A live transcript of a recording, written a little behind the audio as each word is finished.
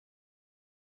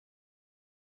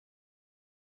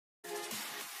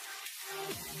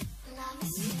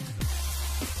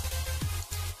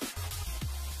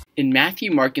In Matthew,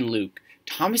 Mark, and Luke,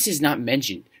 Thomas is not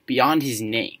mentioned beyond his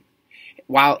name,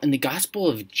 while in the Gospel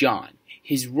of John,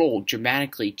 his role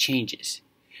dramatically changes.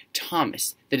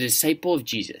 Thomas, the disciple of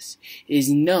Jesus,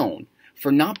 is known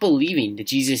for not believing that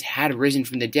Jesus had risen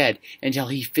from the dead until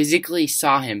he physically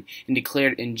saw him and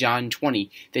declared in John 20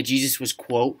 that Jesus was,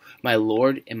 quote, "my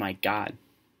Lord and my God."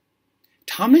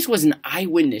 Thomas was an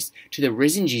eyewitness to the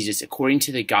risen Jesus according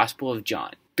to the Gospel of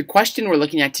John. The question we're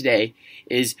looking at today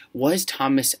is, was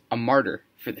Thomas a martyr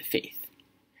for the faith?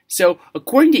 So,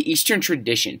 according to Eastern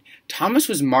tradition, Thomas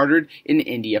was martyred in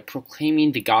India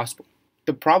proclaiming the gospel.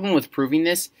 The problem with proving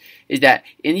this is that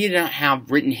India did not have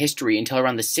written history until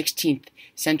around the 16th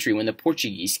century when the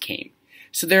Portuguese came.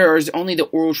 So there is only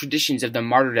the oral traditions of the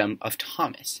martyrdom of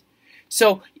Thomas.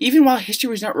 So even while history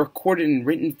was not recorded in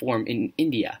written form in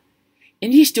India,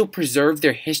 India still preserved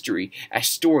their history as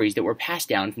stories that were passed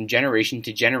down from generation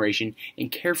to generation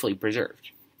and carefully preserved.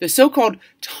 The so-called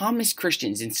Thomas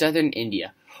Christians in southern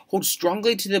India hold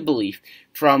strongly to the belief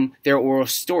from their oral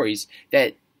stories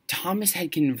that Thomas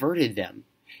had converted them,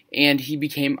 and he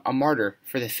became a martyr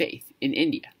for the faith in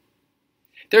India.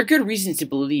 There are good reasons to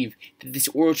believe that this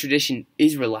oral tradition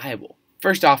is reliable.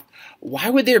 First off, why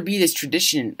would there be this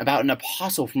tradition about an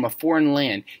apostle from a foreign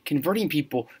land converting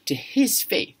people to his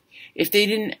faith if they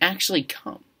didn't actually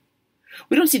come?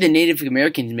 We don't see the Native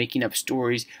Americans making up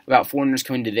stories about foreigners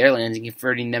coming to their lands and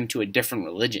converting them to a different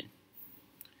religion.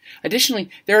 Additionally,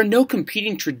 there are no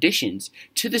competing traditions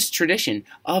to this tradition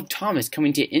of Thomas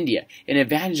coming to India and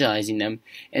evangelizing them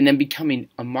and then becoming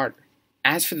a martyr.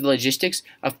 As for the logistics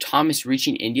of Thomas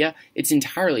reaching India, it's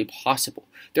entirely possible.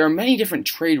 There are many different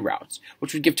trade routes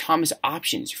which would give Thomas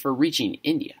options for reaching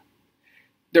India.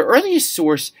 The earliest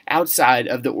source outside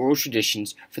of the oral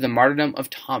traditions for the martyrdom of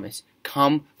Thomas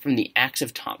come from the Acts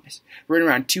of Thomas, written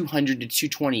around 200 to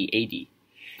 220 AD.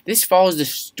 This follows the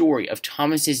story of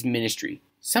Thomas's ministry.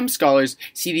 Some scholars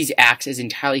see these acts as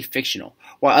entirely fictional,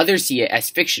 while others see it as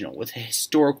fictional with a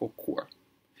historical core.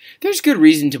 There's good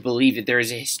reason to believe that there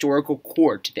is a historical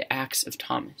core to the Acts of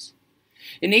Thomas.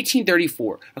 In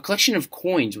 1834, a collection of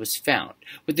coins was found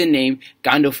with the name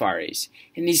Gondophares,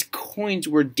 and these coins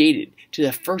were dated to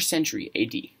the 1st century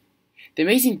AD. The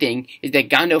amazing thing is that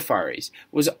Gondophares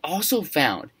was also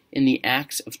found in the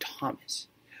Acts of Thomas,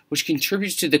 which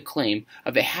contributes to the claim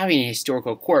of it having a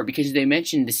historical core because they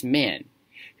mentioned this man,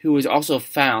 who was also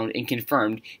found and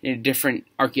confirmed in a different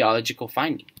archaeological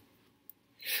finding.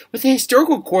 With the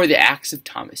historical core of the Acts of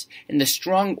Thomas and the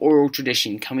strong oral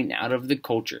tradition coming out of the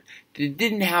culture that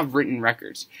didn't have written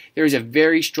records, there is a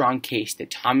very strong case that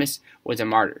Thomas was a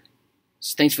martyr.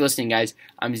 So thanks for listening, guys.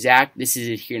 I'm Zach. This is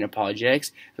Adherent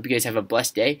Apologetics. Hope you guys have a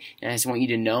blessed day, and I just want you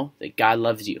to know that God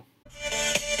loves you.